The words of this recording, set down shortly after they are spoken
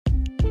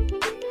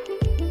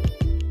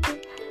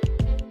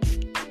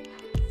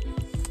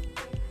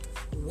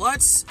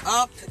What's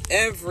up,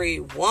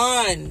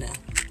 everyone?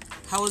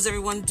 How is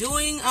everyone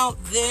doing out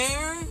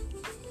there?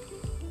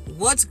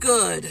 What's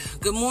good?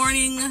 Good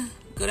morning,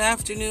 good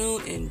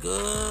afternoon, and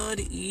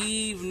good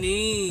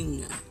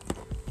evening.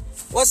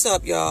 What's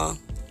up, y'all?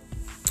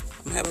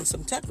 I'm having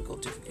some technical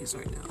difficulties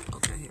right now.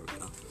 Okay, here we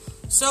go.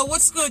 So,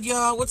 what's good,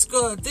 y'all? What's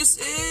good? This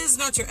is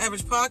Not Your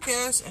Average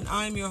Podcast, and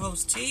I'm your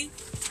host, T.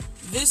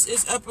 This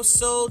is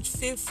episode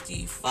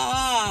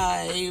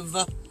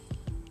 55.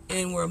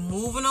 And we're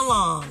moving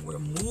along.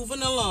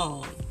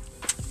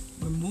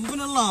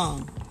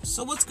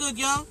 So what's good,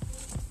 y'all?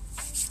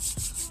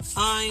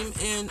 I'm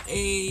in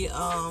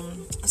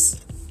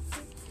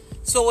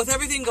so with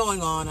everything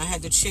going on, I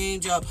had to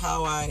change up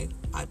how I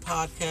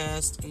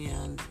podcast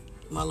and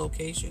my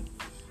location.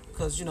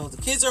 Because,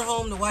 the kids are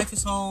home, the wife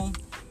is home,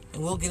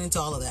 and we'll get into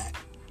all of that.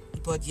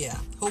 But yeah,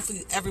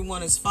 hopefully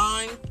everyone is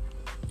fine.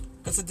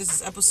 Like I said, this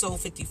is episode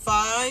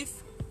 55.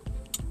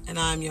 And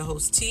I'm your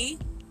host, T.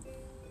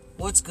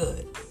 What's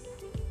good?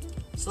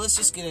 So let's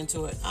just get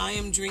into it. I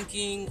am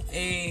drinking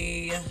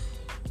a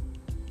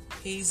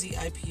hazy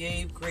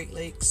IPA, Great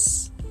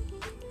Lakes.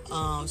 It's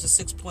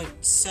a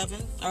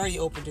 6.7. I already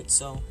opened it,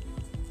 so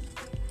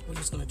we're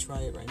just going to try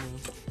it right now.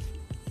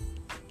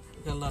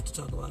 We've got a lot to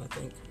talk about, I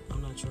think.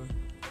 I'm not sure.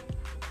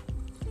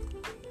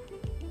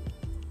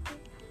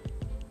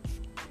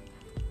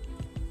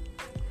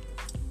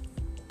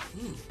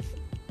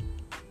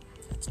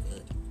 That's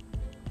good.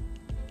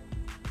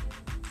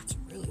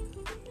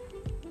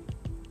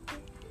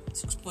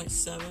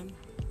 6.7.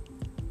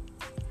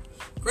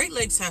 Great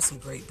Lakes has some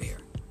great beer.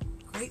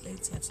 I'm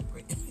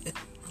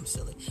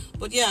silly.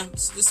 But yeah,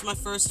 so this is my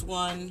first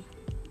one.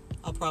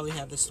 I'll probably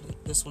have this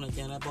one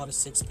again. I bought a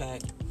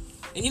 6-pack.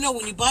 And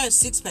when you buy a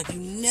 6-pack, you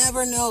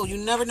never know. You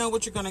never know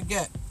what you're going to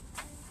get.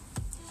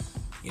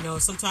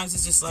 Sometimes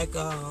it's just like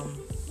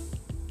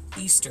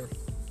Easter.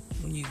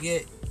 When you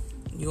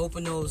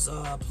open those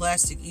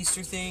plastic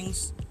Easter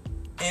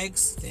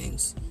eggs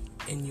things.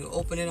 And you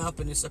open it up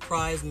and it's a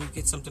surprise and you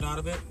get something out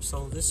of it.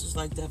 So this is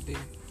like that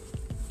beer.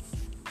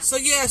 So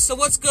yeah, so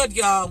what's good,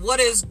 y'all? What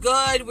is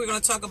good? We're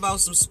going to talk about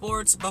some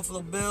sports,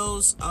 Buffalo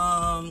Bills,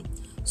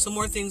 some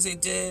more things they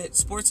did,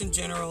 sports in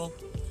general,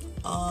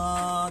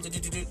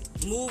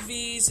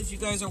 movies, if you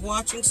guys are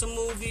watching some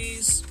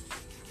movies,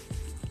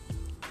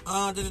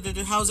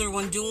 how's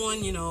everyone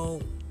doing,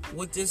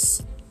 with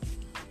this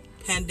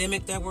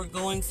pandemic that we're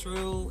going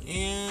through,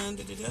 and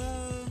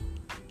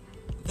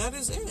that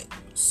is it.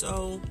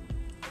 So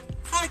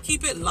kind of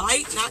keep it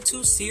light, not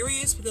too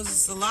serious, because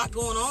it's a lot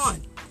going on.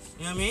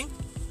 You know what I mean?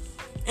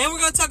 And we're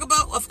going to talk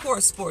about, of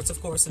course, sports,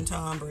 and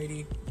Tom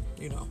Brady,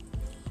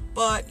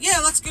 But,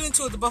 yeah, let's get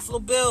into it. The Buffalo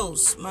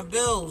Bills. My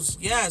Bills.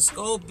 Yes,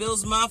 go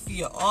Bills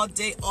Mafia. All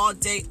day.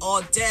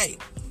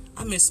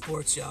 I miss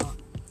sports, y'all.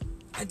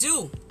 I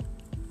do.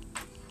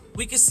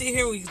 We can sit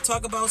here and we can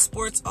talk about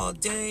sports all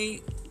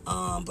day.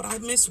 But I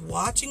miss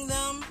watching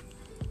them.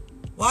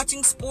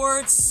 Watching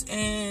sports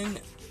and...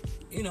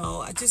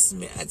 I just some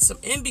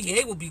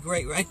NBA would be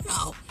great right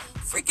now.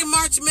 Freaking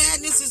March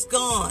Madness is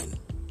gone.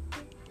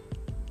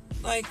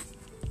 Like,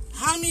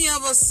 how many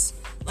of us,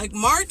 like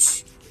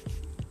March?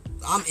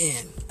 I'm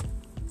in.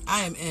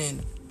 I am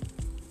in.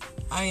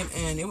 And,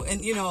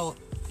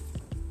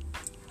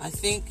 I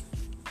think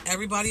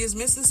everybody is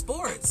missing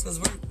sports because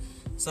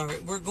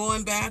we're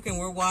going back and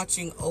we're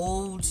watching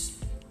old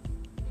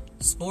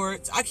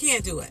sports. I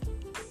can't do it.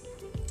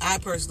 I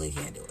personally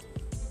can't do it.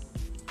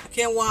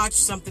 Can't watch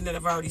something that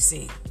I've already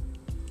seen.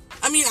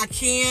 I mean, I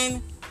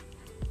can.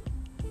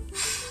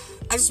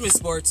 I just miss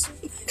sports.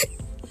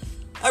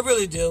 I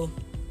really do.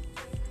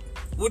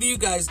 What are you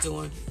guys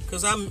doing?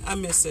 Because I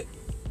miss it.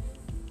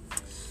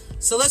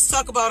 So let's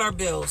talk about our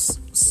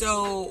Bills.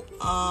 So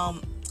a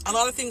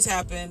lot of things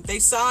happened. They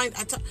signed.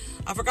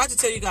 I forgot to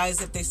tell you guys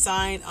that they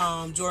signed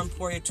Jordan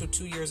Poyer to a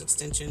 2 years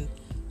extension.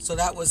 So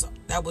that was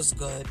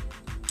good.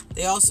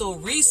 They also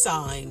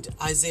re-signed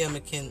Isaiah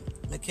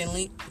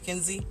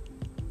McKenzie.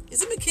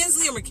 Is it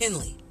McKinley or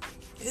McKinley?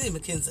 Is it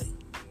McKenzie?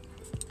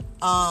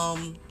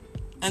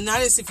 And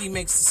that is if he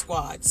makes the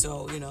squad.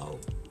 So,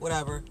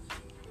 whatever.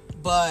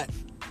 But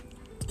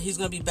he's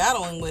going to be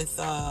battling with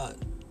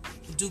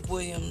Duke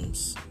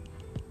Williams.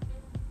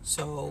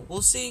 So,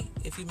 we'll see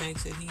if he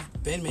makes it. He's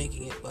been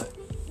making it, but,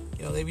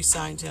 they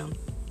re-signed him.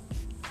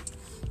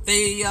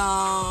 They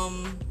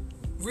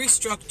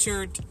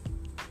restructured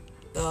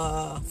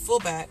the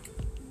fullback,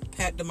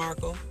 Pat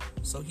DeMarco.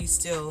 So, he's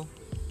still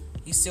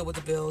with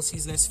the Bills.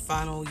 He's in his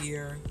final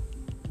year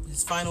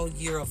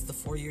of the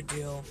 4-year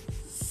deal.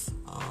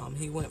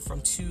 He went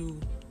from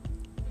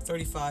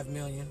 $235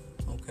 million,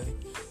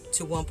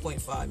 to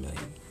 $1.5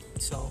 million.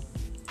 So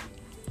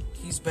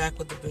he's back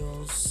with the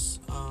Bills.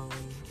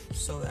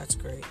 So that's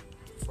great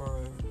for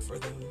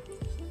them.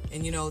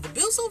 And the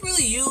Bills don't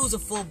really use a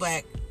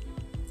fullback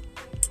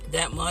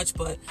that much,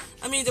 but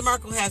I mean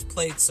DeMarco has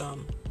played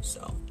some.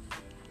 So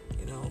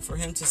for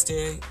him to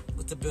stay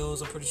with the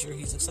Bills, I'm pretty sure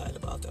he's excited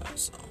about that.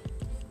 So.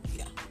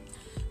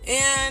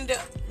 And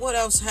what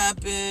else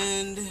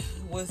happened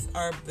with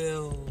our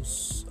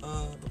Bills?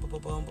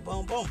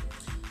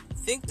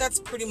 think that's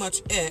pretty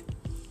much it.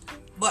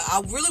 But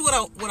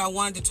what I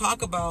wanted to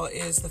talk about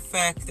is the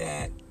fact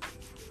that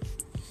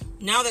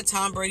now that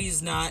Tom Brady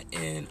is not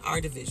in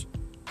our division,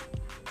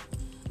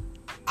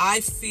 I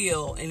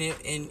feel,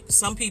 and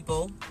some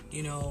people,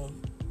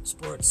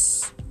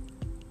 sports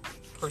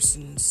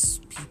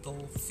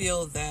people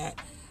feel that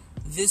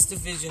this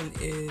division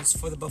is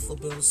for the Buffalo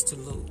Bills to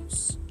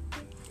lose.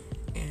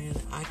 And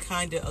I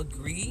kind of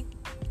agree,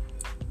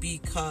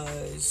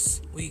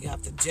 because we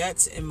got the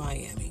Jets in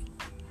Miami.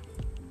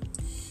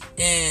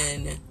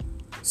 And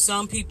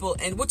some people,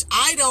 and which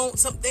I don't,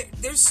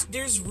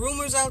 there's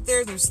rumors out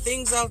there, there's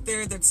things out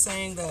there that's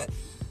saying that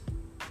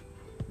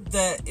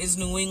is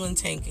New England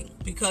tanking,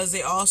 because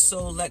they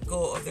also let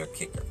go of their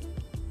kicker.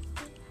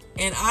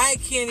 And I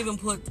can't even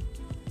put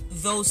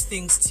those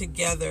things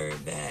together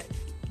that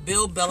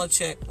Bill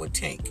Belichick would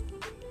tank.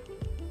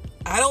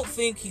 I don't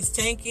think he's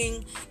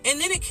tanking. And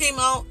then it came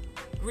out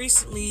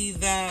recently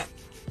that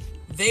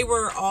they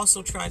were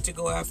also trying to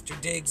go after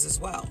Diggs as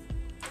well.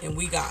 And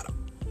we got him.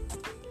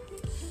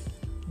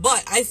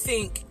 But I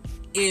think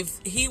if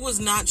he was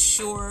not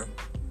sure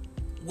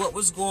what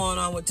was going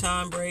on with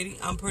Tom Brady,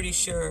 I'm pretty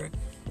sure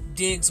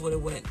Diggs would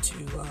have went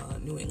to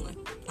New England.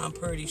 I'm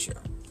pretty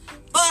sure.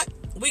 But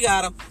we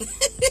got him.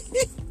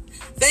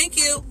 Thank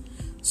you.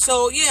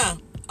 So, yeah.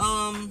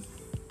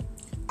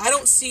 I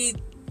don't see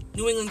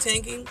New England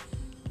tanking,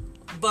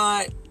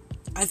 but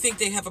I think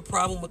they have a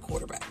problem with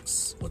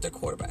their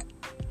quarterback.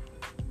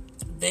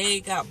 They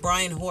got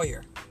Brian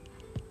Hoyer.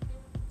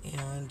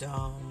 And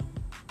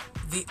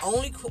the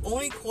only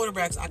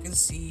quarterbacks I can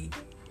see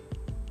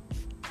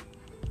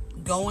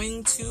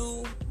going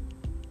to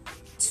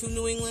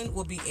New England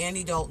will be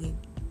Andy Dalton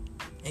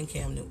and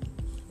Cam Newton.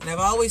 And I've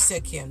always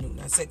said Cam Newton.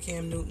 I said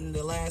Cam Newton in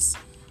the last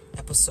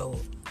episode.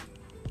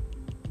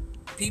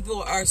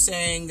 People are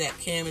saying that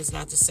Cam is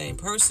not the same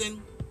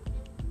person.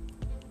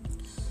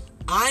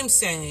 I'm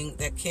saying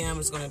that Cam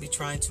is going to be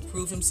trying to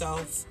prove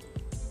himself,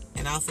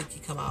 and I think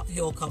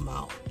he'll come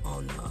out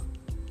on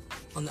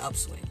the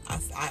upswing.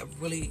 I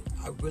really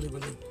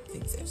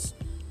think this.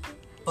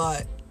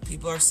 But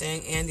people are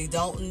saying Andy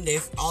Dalton.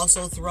 They're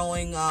also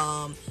throwing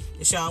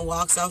Deshaun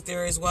Watson out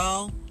there as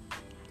well.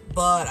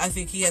 But I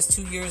think he has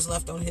 2 years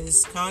left on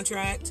his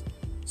contract.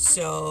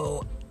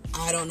 So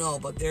I don't know.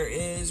 But there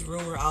is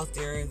rumor out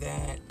there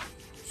that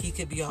he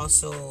could be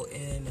also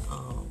in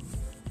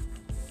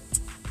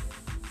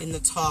the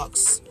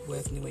talks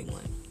with New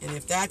England. And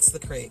if that's the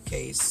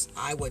case,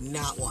 I would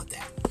not want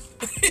that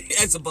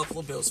as a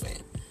Buffalo Bills fan.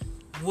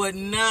 Would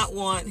not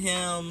want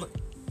him,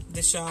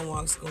 Deshaun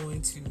Watson,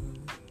 going to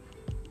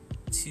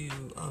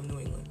New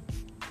England.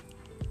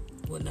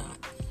 Would not.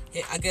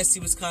 I guess he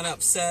was kind of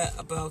upset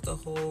about the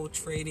whole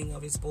trading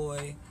of his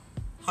boy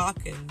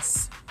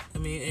Hopkins. I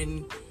mean,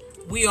 and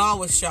we all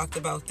was shocked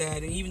about that.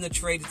 And even the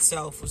trade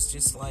itself was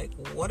just like,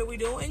 what are we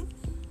doing?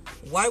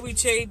 Why we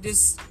trade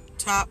this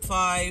top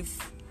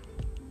 5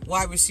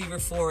 wide receiver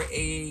for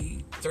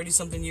a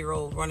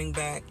 30-something-year-old running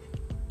back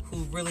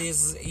who really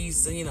is,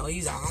 he's all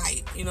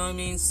right. You know what I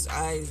mean?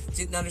 I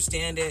didn't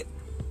understand it.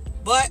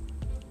 But,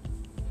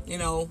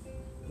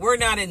 we're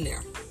not in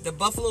there. The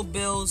Buffalo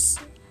Bills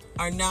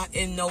are not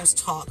in those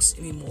talks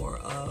anymore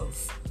of,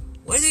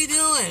 what are they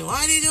doing?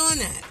 Why are they doing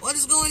that? What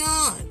is going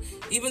on?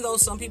 Even though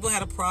some people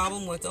had a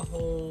problem with the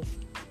whole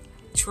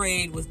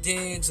trade with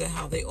Diggs and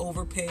how they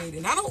overpaid.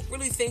 And I don't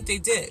really think they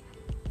did.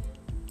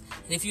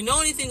 And if you know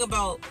anything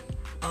about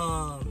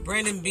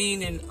Brandon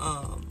Beane and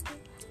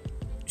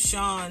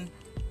Sean,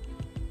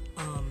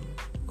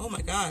 oh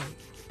my God,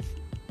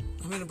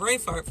 I'm in a brain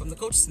fart from the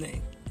coach's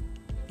name,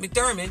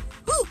 McDermott,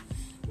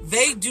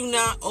 they do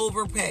not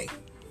overpay.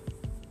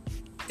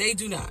 They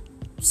do not.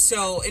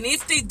 So, and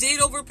if they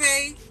did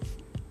overpay,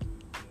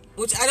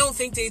 which I don't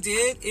think they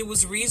did, it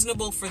was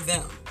reasonable for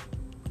them.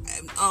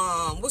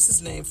 What's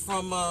his name?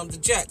 From the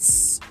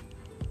Jets.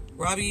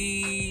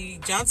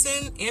 Robbie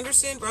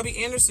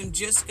Anderson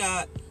just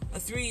got a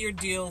 3-year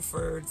deal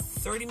for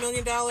 $30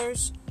 million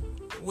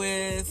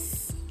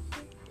with,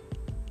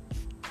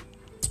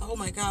 oh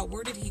my God,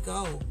 where did he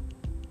go?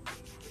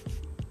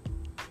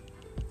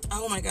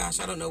 Oh my gosh,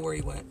 I don't know where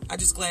he went. I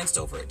just glanced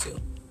over it too.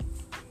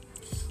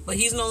 But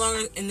he's no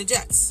longer in the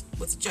Jets,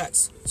 with the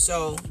Jets.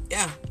 So,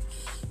 yeah.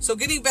 So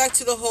getting back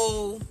to the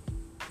whole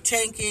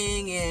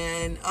tanking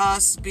and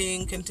us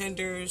being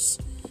contenders,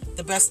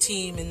 the best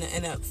team in the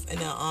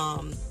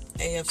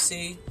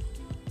AFC.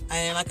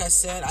 And like I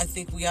said, I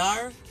think we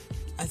are.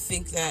 I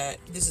think that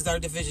this is our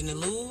division to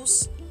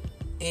lose.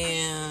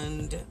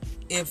 And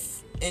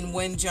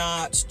when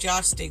Josh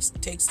takes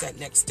that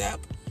next step,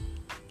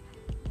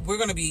 we're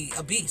going to be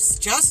a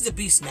beast. Josh is a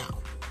beast now.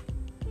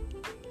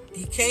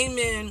 He came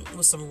in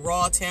with some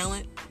raw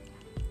talent.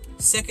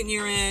 Second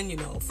year in,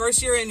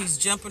 first year in, he's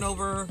jumping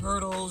over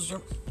hurdles,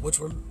 which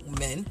were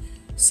men.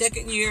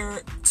 Second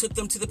year, took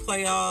them to the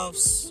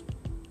playoffs.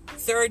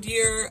 Third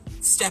year,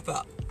 step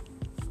up.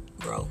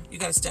 Bro, you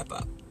got to step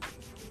up.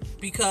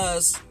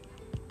 Because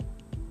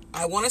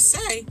I want to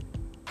say,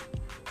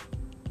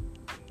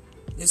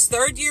 this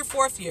third year,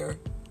 fourth year,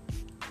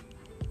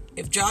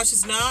 if Josh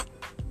is not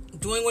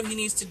doing what he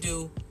needs to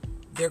do,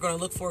 they're going to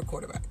look for a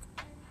quarterback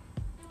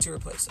to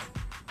replace him.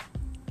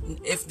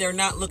 If they're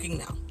not looking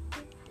now.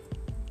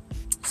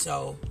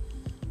 So,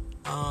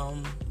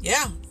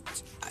 yeah.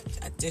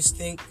 I just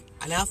think,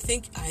 and I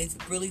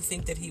really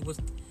think that he would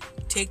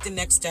take the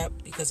next step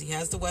because he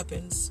has the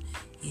weapons.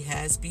 He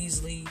has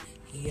Beasley.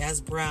 He has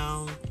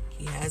Brown.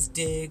 He has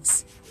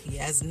Diggs. He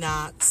has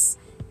Knox.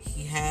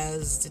 He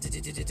has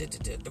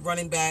the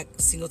running back,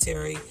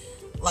 Singletary.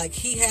 Like,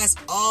 he has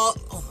all...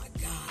 Oh, my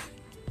God.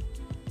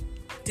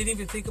 Didn't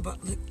even think about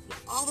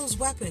all those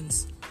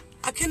weapons.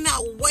 I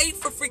cannot wait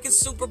for freaking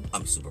Super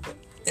Bowl.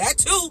 That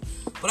too.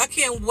 But I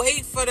can't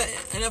wait for the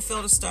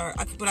NFL to start.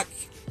 I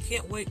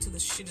can't wait till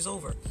this shit is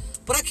over.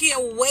 But I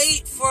can't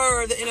wait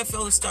for the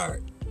NFL to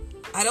start.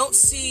 I don't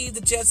see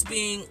the Jets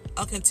being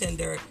a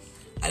contender.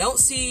 I don't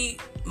see...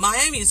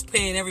 Miami is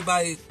paying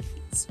everybody...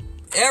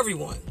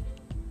 Everyone,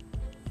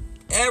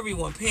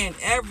 paying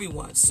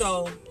everyone.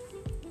 So,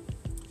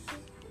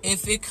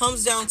 if it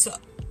comes down to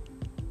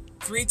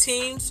 3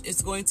 teams,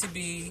 it's going to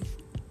be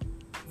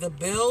the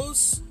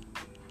Bills,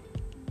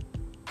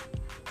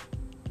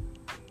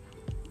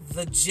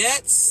 the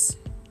Jets,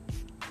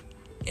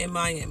 and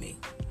Miami.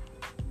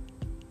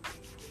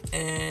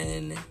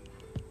 And,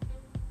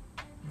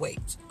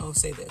 wait, I'll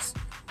say this.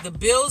 The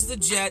Bills, the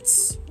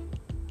Jets,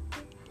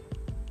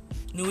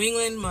 New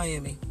England,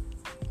 Miami.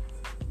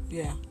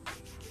 Yeah,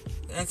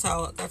 that's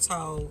how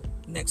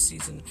this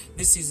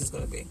season's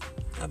going to be,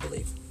 I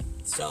believe.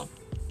 So,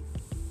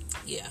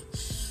 yeah.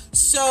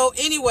 So,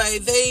 anyway,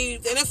 the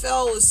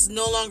NFL is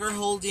no longer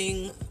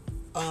holding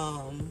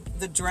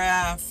the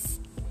draft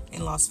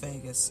in Las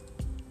Vegas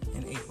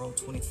in April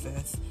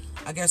 25th.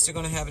 I guess they're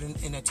going to have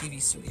it in a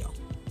TV studio.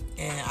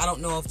 And I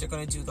don't know if they're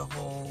going to do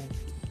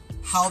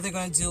how they're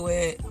going to do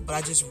it, but I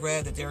just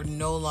read that they're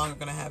no longer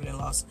going to have it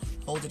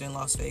hold it in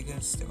Las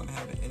Vegas. They're going to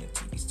have it in a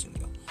TV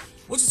studio.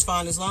 Which is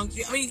fine as long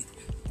as...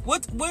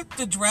 with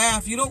the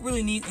draft, you don't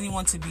really need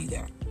anyone to be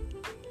there.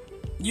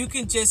 You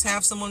can just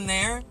have someone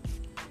there,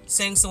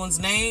 saying someone's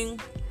name,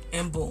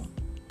 and boom.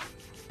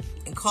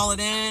 And call it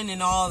in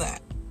and all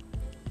that.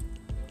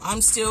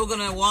 I'm still going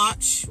to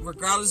watch,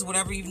 regardless of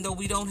whatever, even though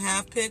we don't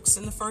have picks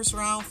in the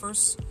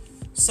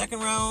second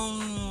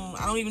round.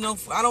 I don't even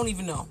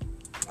know.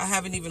 I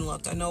haven't even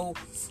looked. I know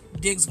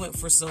Diggs went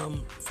for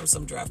some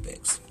draft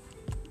picks.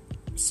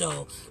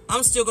 So,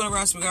 I'm still going to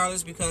rush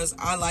regardless because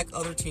I like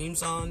other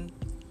teams on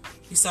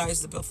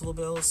besides the Buffalo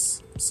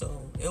Bills.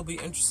 So, it'll be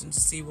interesting to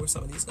see where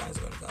some of these guys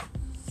are going to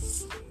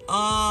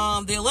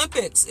go. The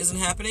Olympics isn't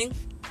happening.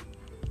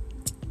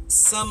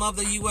 Some of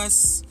the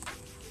U.S.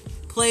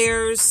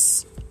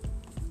 players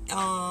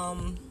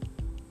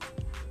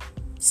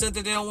said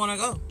that they don't want to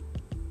go.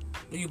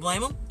 Do you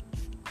blame them?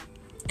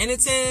 And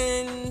it's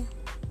in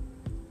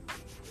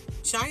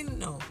China?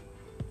 No.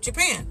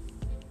 Japan.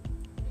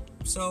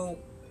 So...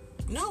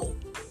 No.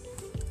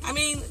 I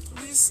mean,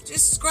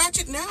 just scratch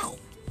it now.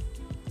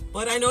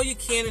 But I know you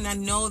can, and I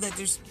know that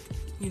there's,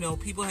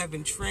 people have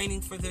been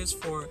training for this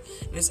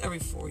every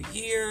 4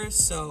 years,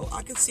 so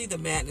I can see the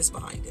madness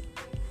behind it.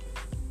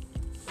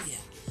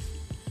 Yeah.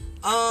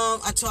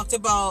 I talked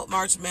about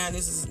March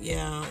Madness,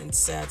 and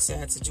sad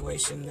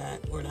situation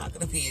that we're not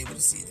going to be able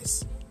to see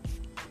this.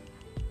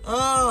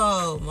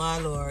 Oh, my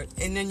Lord.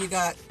 And then you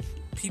got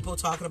people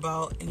talking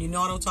about, and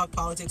I don't talk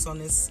politics on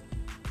this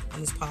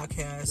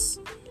podcast.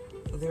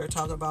 They're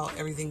talking about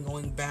everything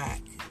going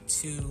back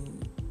to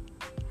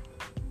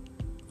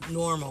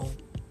normal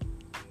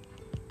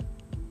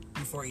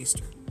before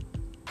Easter.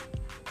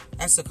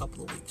 That's a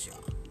couple of weeks,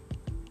 y'all.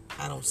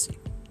 I don't see it.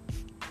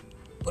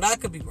 But I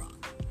could be wrong.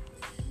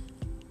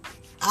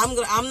 I'm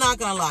not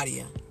gonna lie to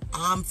you.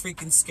 I'm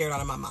freaking scared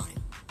out of my mind.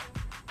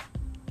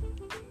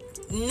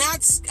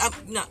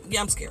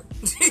 I'm scared.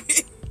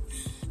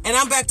 And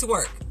I'm back to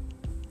work.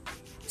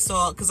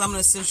 So, because I'm an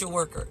essential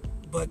worker.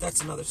 But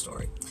that's another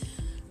story.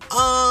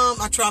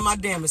 I try my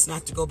damnedest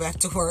not to go back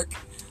to work.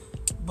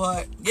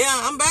 But, yeah,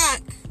 I'm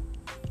back.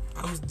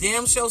 I'm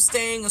damn sure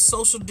staying a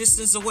social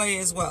distance away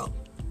as well.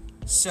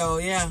 So,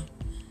 yeah.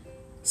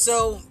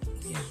 So,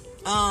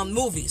 yeah.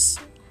 Movies.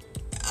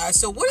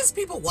 So, what is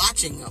people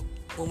watching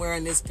when we're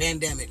in this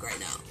pandemic right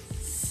now?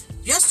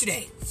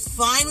 Yesterday,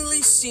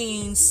 finally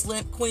seen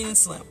Queen and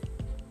Slim.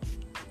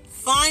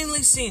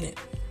 Finally seen it.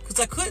 Because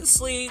I couldn't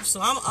sleep,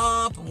 so I'm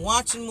up, I'm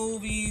watching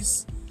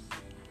movies,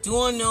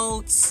 doing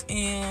notes,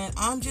 and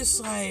I'm just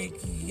like,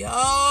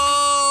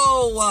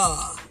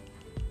 yo,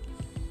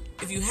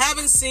 if you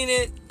haven't seen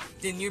it,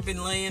 then you've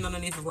been laying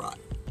underneath a rock.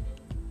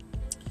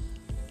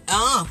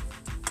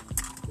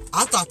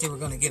 I thought they were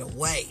going to get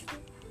away.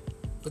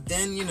 But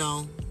then, you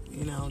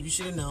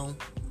should have known.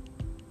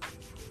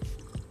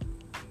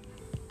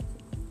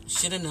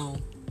 Should have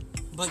known.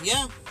 But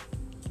yeah,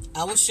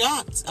 I was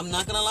shocked. I'm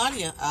not going to lie to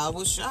you. I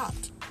was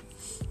shocked.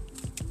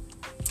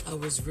 I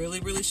was really,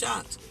 really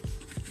shocked.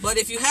 But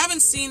if you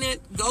haven't seen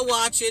it, go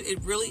watch it. It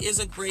really is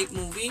a great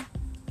movie.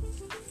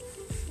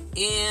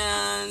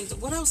 And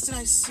what else did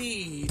I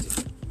see?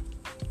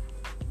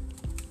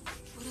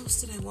 What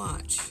else did I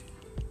watch?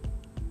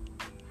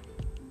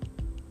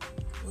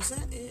 was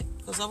that it?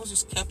 Because I was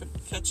just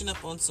catching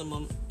up on some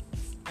of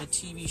my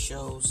TV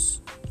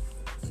shows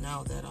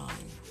now that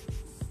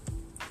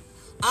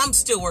I'm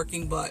still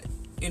working, but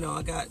I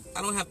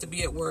don't have to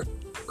be at work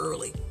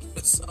early,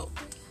 so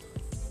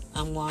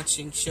I'm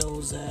watching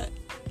shows that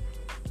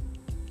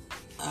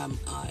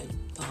I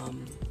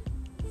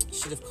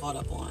should have caught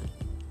up on.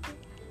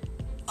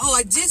 Oh,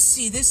 I did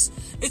see this.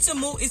 It's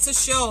a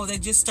show that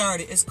just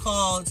started. It's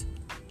called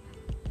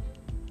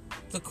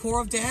The Core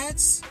of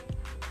Dads.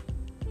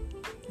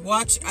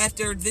 Watch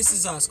after This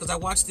Is Us, because I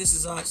watched This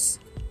Is Us,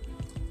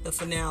 the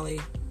finale,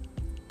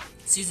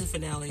 season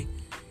finale.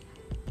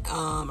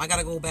 I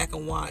gotta go back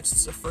and watch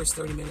the first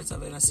 30 minutes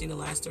of it, and I've seen the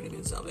last 30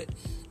 minutes of it.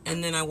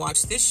 And then I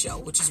watched this show,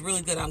 which is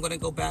really good. I'm gonna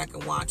go back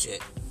and watch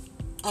it.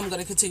 I'm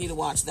gonna continue to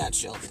watch that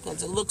show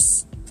because it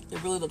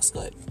really looks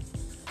good.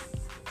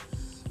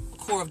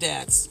 Core of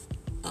Dads,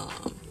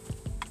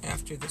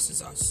 after This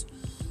Is Us.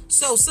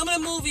 So some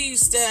of the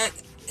movies that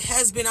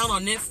has been out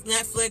on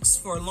Netflix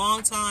for a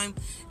long time,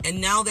 and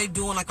now they're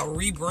doing like a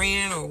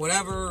rebrand or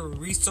whatever,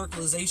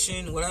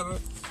 recirculation, whatever.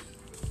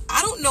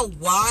 I don't know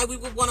why we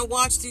would want to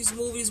watch these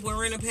movies when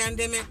we're in a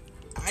pandemic.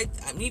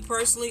 Me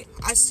personally,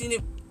 I seen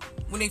it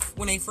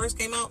when they first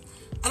came out.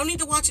 I don't need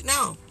to watch it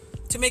now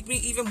to make me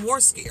even more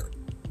scared.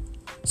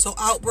 So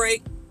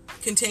Outbreak,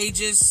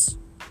 Contagious,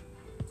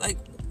 like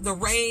The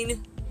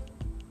Rain.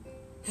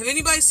 Have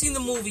anybody seen the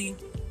movie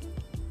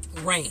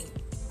Rain?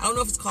 I don't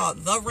know if it's called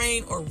The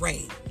Rain or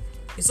Rain.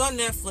 It's on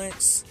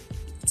Netflix.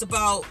 It's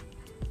about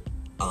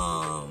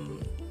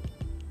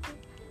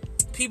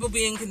people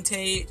getting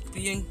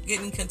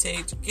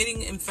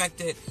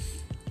infected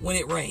when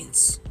it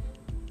rains.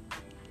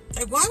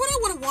 Like, why would I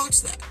want to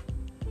watch that?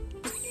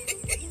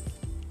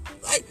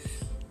 Like,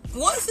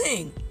 one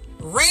thing,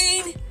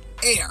 rain,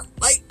 air,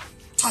 like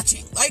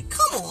touching. Like,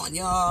 come on,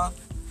 y'all.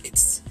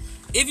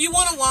 If you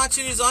want to watch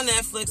it, it's on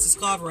Netflix. It's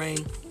called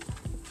Rain.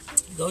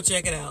 Go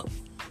check it out.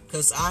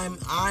 Because I'm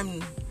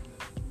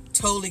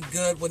totally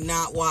good with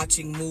not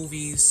watching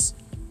movies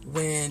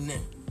when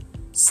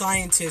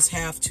scientists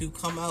have to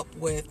come up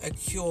with a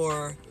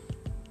cure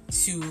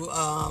to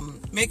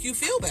make you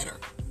feel better.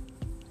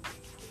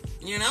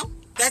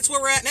 That's where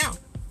we're at now.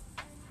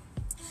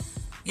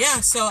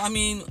 Yeah, so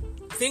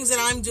things that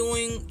I'm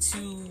doing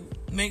to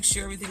make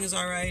sure everything is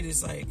all right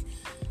is like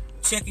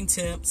checking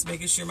temps,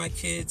 making sure my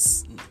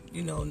kids,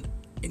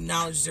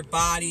 acknowledge their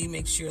body,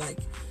 make sure like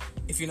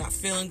if you're not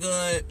feeling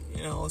good,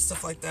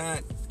 stuff like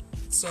that.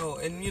 So,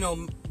 and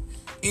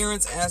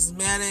Aaron's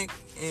asthmatic,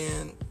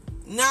 and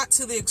not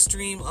to the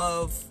extreme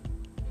of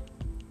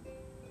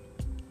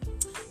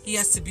he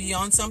has to be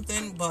on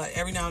something, but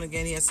every now and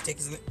again he has to take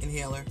his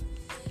inhaler.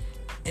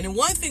 And the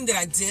one thing that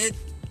I did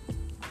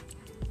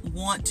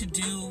want to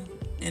do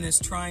and is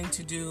trying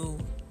to do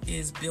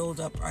is build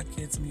up our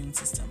kids' immune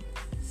system,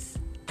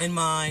 and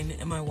mine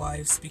and my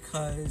wife's,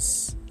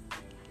 because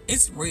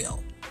it's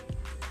real.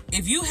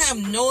 If you have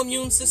no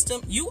immune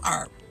system, you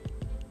are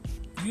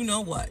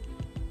what.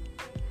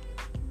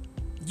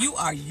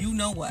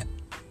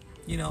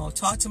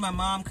 Talk to my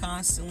mom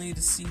constantly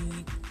to see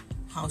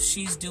how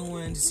she's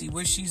doing, to see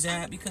where she's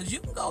at, because you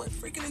can go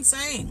freaking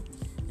insane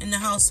in the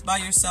house by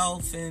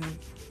yourself and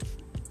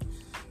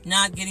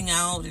not getting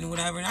out and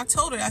whatever. And I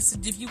told her, I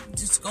said, if you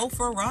just go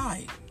for a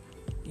ride,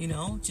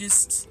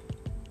 just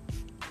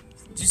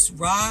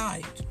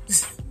ride.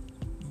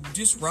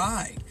 Just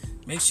ride.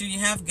 Make sure you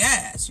have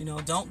gas,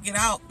 don't get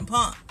out and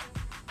pump.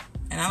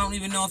 And I don't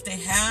even know if they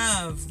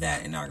have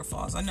that in Niagara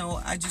Falls. I know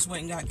I just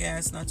went and got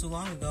gas not too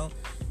long ago,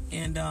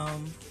 and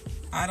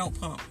I don't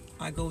pump.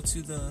 I go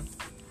to the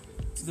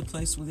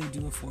place where they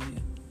do it for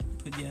you.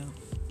 But yeah.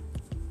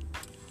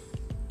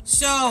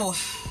 So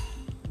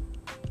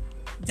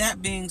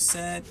that being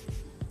said,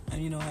 I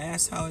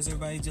asked how is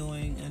everybody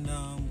doing, and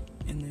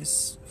in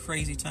this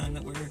crazy time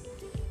that we're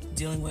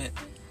dealing with.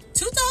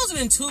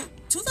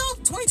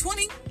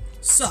 2020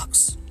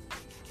 sucks.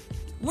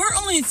 We're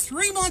only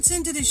 3 months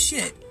into this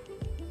shit,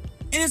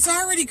 and it's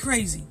already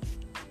crazy.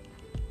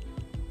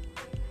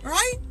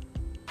 Right?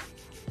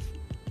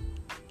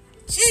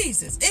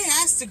 Jesus, it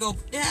has to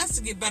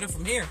get better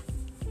from here.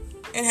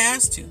 It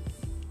has to.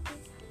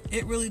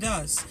 It really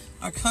does.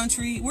 Our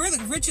country, we're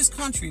the richest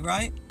country,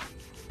 right?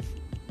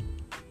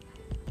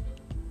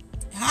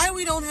 How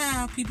we don't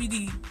have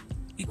PPE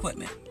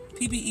equipment,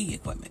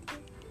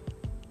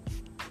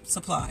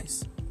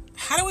 supplies.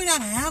 How do we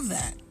not have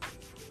that?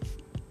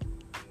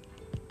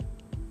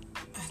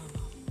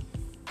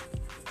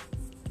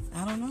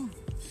 I don't know.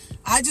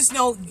 I just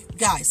know,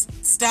 guys,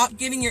 stop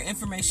getting your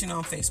information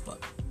on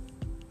Facebook.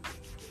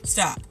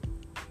 Stop.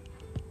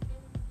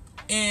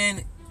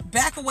 And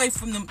back away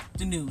from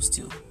the news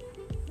too,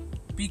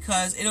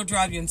 because it'll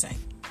drive you insane.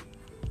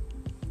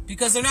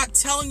 Because they're not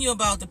telling you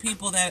about the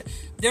people that,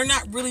 they're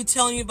not really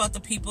telling you about the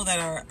people that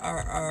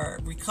are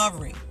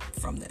recovering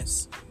from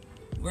this.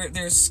 Where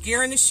they're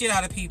scaring the shit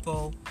out of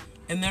people,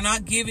 and they're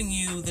not giving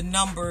you the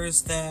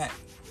numbers that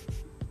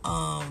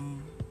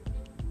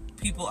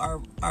people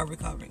are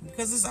recovering,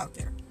 because it's out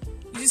there.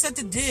 You just have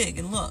to dig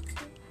and look.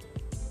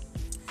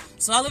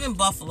 So I live in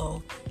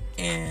Buffalo,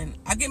 And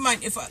I get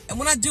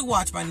when I do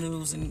watch my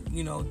news and,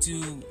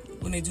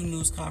 when they do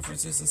news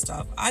conferences and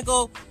stuff, I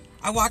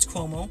watch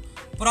Cuomo,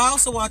 but I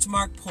also watch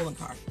Mark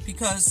Poloncarz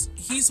because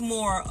he's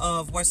more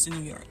of Western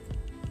New York.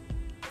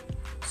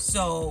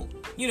 So,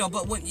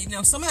 but when,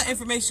 some of that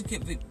information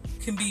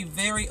can be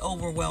very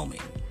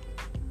overwhelming.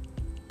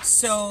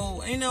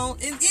 So, and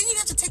you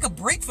have to take a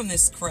break from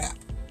this crap.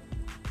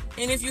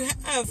 And if you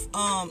have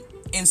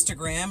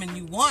Instagram and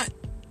you want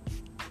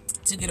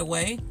to get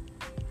away,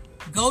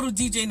 go to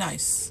DJ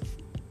Nice.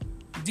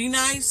 D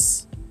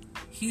Nice,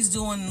 he's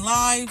doing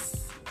live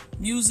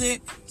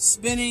music,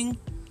 spinning.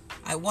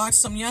 I watched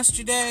some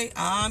yesterday.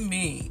 I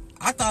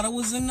thought it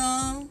was in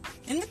the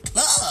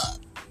club.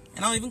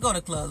 And I don't even go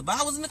to clubs,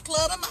 but I was in the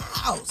club at my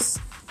house.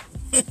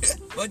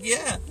 But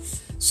yeah.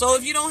 So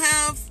if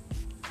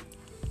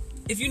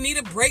you need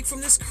a break from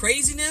this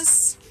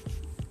craziness,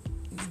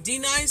 D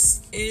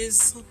Nice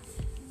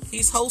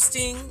he's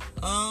hosting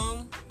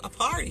a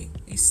party.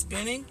 He's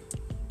spinning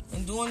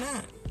and doing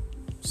that.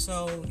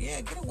 So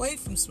yeah, get away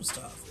from some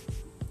stuff.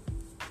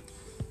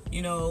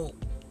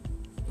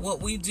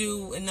 What we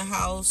do in the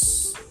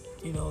house,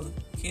 the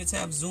kids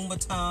have Zumba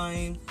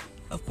time.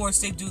 Of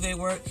course, they do their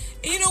work.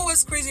 And you know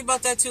what's crazy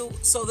about that too?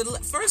 So the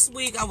first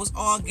week I was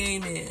all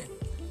game in.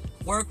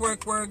 Work.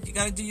 You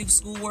got to do your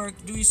schoolwork,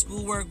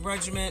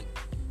 regiment,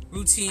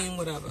 routine,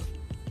 whatever.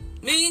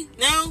 Me,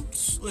 now,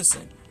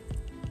 listen.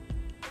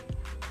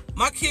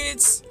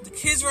 The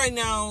kids right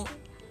now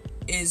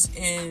is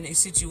in a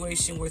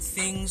situation where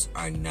things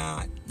are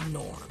not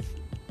norm.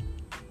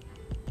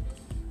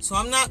 So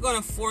I'm not going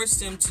to force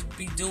them to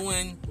be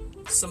doing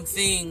some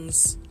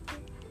things.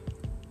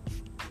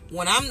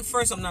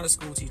 I'm not a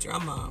school teacher.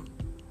 I'm mom.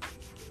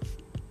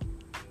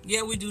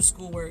 Yeah, we do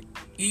schoolwork.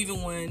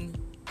 Even when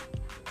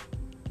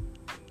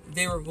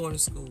they were going to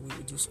school, we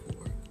would do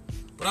schoolwork.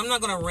 But I'm not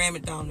going to ram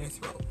it down their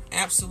throat.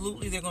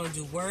 Absolutely, they're going to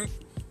do work.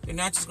 They're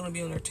not just going to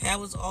be on their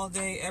tablets all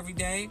day, every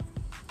day.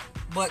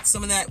 But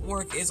some of that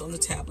work is on the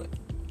tablet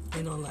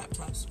and on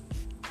laptops.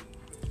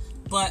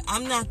 But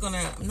I'm not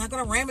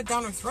gonna ram it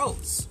down their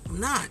throats. I'm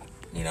not.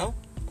 I'm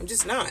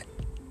just not.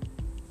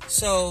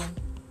 So,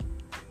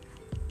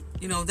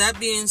 that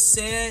being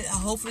said,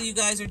 hopefully you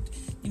guys are,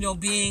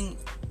 being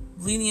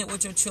lenient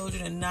with your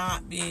children and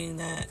not being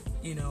that,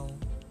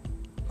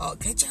 oh,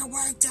 get your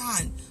work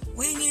done.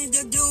 We need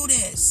to do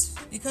this.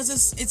 Because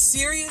it's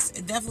serious.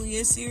 It definitely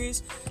is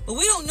serious. But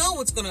we don't know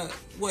what the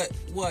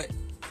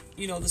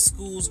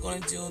school's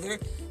gonna do.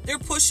 They're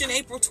pushing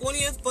April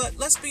 20th, but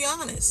let's be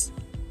honest.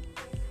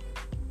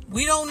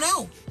 We don't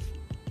know.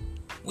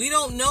 We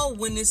don't know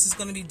when this is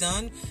gonna be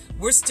done.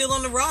 We're still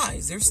on the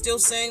rise. They're still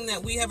saying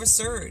that we have a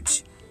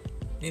surge.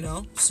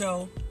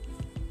 So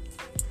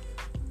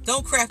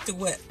don't crack the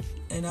whip.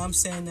 And I'm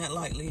saying that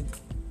lightly,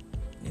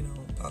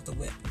 about the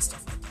whip and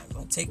stuff like that.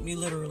 Don't take me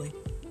literally,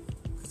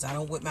 because I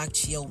don't whip my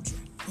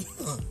children.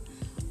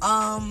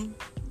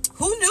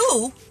 Who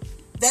knew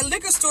that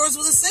liquor stores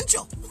was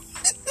essential?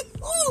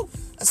 Ooh,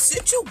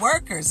 essential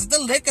workers, the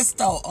liquor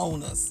store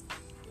owners.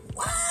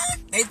 What?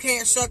 They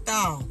can't shut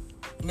down.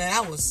 Man,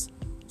 I was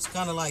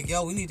kind of like,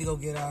 yo, we need to go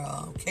get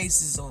our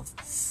cases of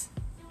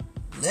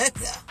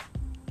liquor.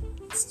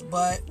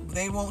 But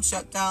they won't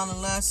shut down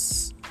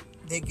unless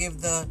they give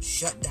the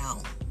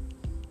shutdown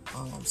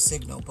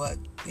signal. But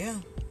yeah,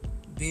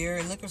 beer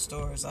and liquor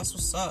stores, that's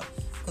what's up.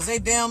 Because they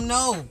damn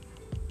know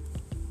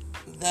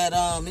that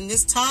in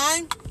this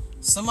time,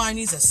 somebody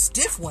needs a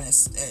stiff one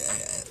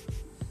at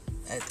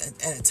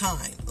a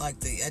time.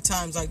 At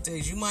times like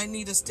this, you might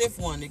need a stiff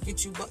one to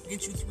get you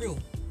through.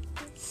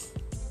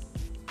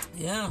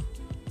 Yeah.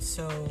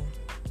 So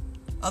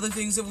other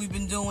things that we've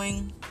been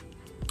doing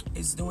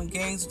is doing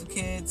games with the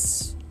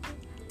kids,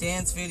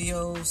 dance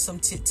videos, some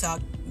TikTok.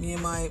 Me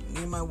and my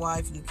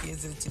wife and the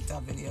kids did a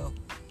TikTok video.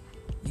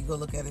 You go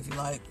look at it if you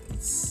like.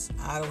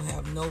 I don't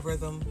have no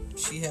rhythm.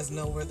 She has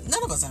no rhythm.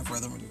 None of us have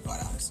rhythm, to be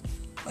quite honest.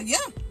 But yeah.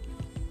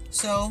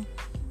 So,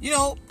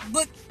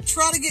 but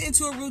try to get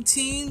into a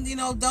routine.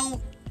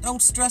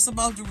 Don't stress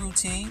about the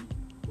routine.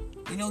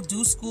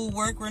 Do school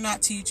work. We're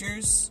not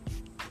teachers.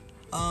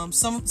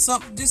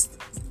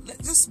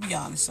 Just be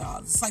honest,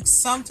 y'all. It's like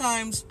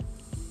sometimes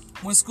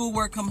when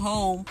schoolwork come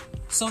home,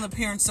 some of the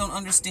parents don't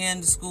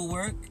understand the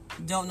schoolwork,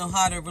 don't know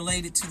how to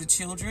relate it to the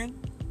children.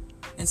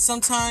 And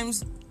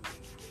sometimes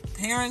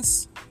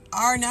parents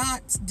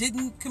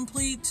didn't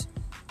complete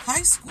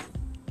high school.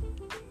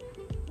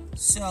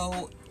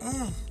 So,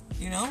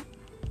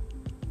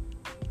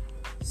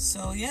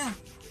 So, yeah.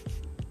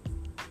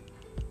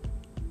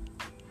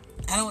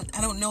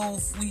 I don't know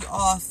if we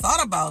all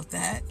thought about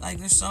that. Like,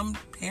 there's some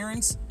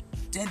parents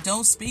that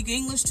don't speak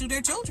English to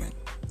their children.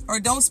 Or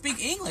don't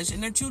speak English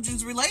and their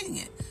children's relaying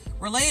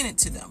it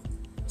to them.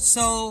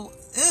 So,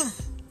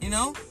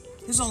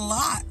 there's a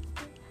lot.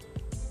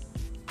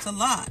 It's a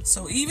lot.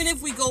 So even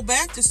if we go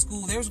back to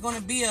school, there's going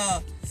to be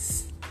a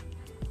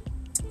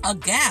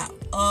gap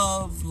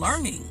of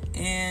learning.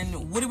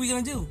 And what are we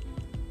going to do?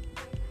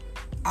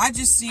 I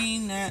just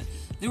seen that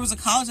there was a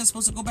college that's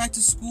supposed to go back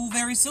to school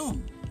very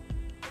soon.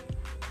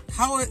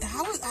 How is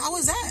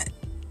that?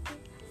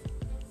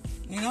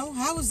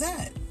 How was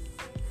that?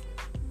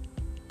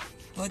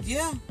 But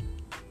yeah,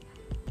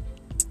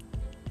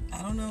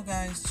 I don't know,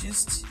 guys.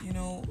 Just,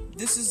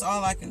 this is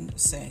all I can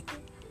say.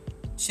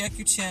 Check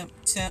your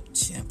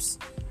temps.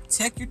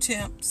 Check your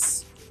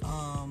temps.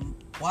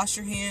 Wash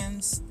your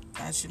hands.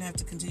 I shouldn't have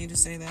to continue to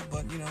say that,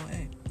 but,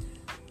 hey.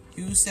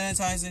 Use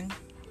sanitizing.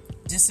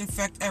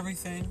 Disinfect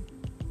everything.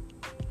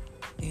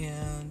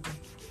 And,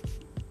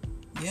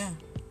 yeah.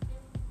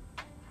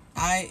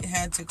 I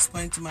had to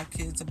explain to my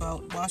kids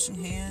about washing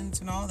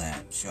hands and all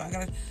that. Sure,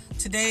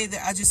 today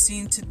I just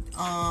seen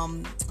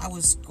I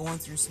was going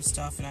through some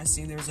stuff and I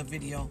seen there was a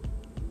video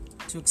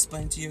to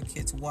explain to your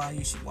kids why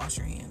you should wash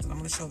your hands, and I'm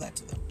going to show that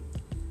to them.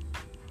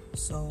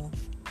 So,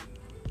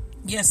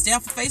 yeah, stay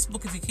off of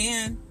Facebook if you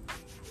can.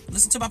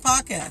 Listen to my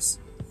podcast.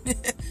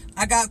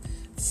 I got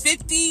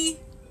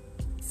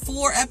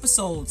 54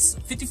 episodes,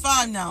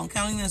 55 now, I'm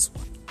counting this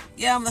one.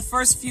 Yeah, the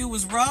first few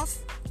was rough,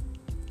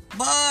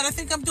 but I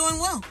think I'm doing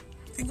well.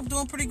 I think I'm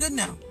doing pretty good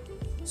now.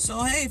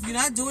 So, hey, if you're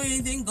not doing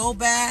anything, go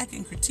back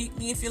and critique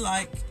me if you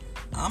like.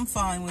 I'm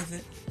fine with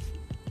it.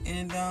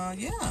 And,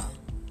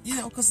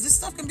 yeah, because this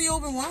stuff can be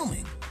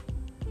overwhelming.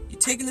 You're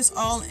taking this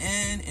all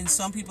in, and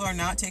some people are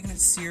not taking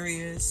it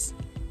serious.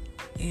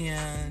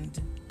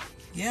 And,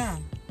 yeah,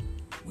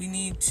 we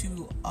need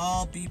to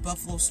all be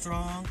Buffalo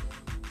strong,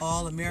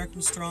 all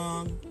American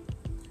strong.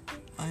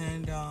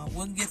 And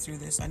we'll get through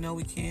this. I know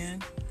we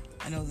can.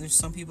 I know there's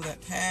some people that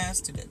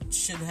passed that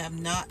should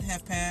not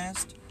have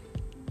passed.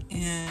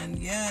 And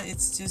yeah,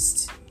 it's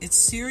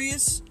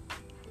serious.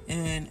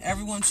 And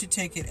everyone should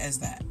take it as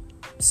that.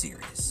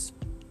 Serious.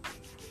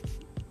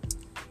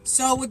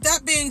 So with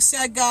that being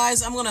said,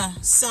 guys, I'm going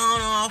to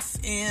sign off.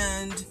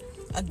 And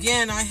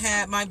again,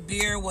 my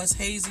beer was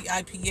Hazy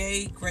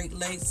IPA, Great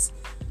Lakes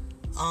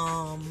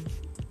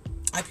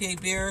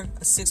IPA beer,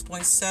 a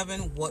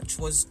 6.7, which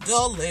was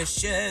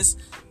delicious.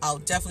 I'll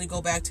definitely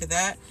go back to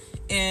that.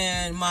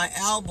 And my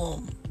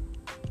album,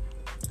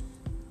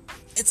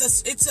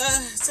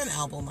 it's an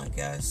album, I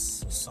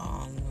guess, a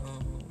song.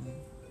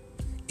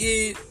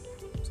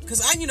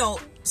 Because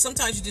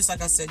sometimes you just,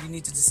 like I said, you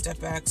need to just step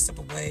back, step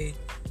away,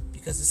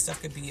 because this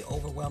stuff could be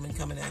overwhelming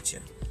coming at you.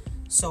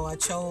 So I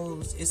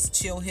chose, it's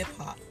Chill Hip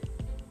Hop,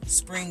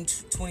 Spring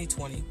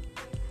 2020.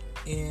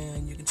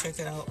 And you can check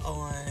that out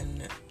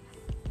on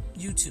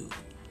YouTube.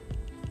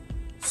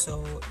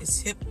 So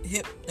it's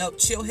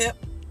Chill Hip,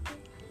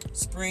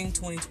 Spring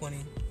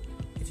 2020.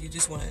 If you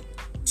just want to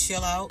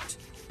chill out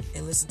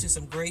and listen to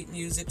some great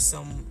music,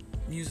 some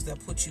music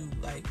that puts you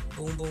like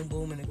boom, boom,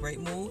 boom in a great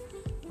mood,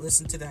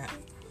 listen to that.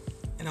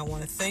 And I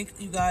want to thank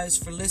you guys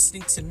for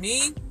listening to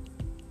me.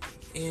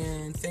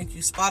 And thank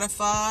you,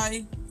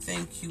 Spotify.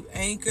 Thank you,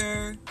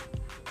 Anchor,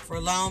 for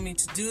allowing me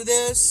to do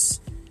this.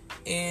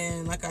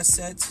 And like I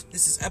said,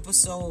 this is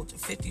episode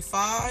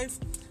 55.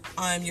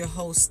 I'm your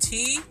host,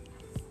 T.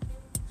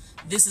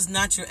 This is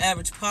not your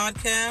average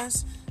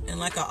podcast. And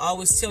like I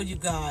always tell you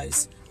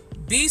guys,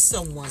 be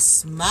someone's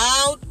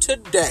smile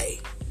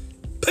today.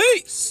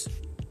 Peace.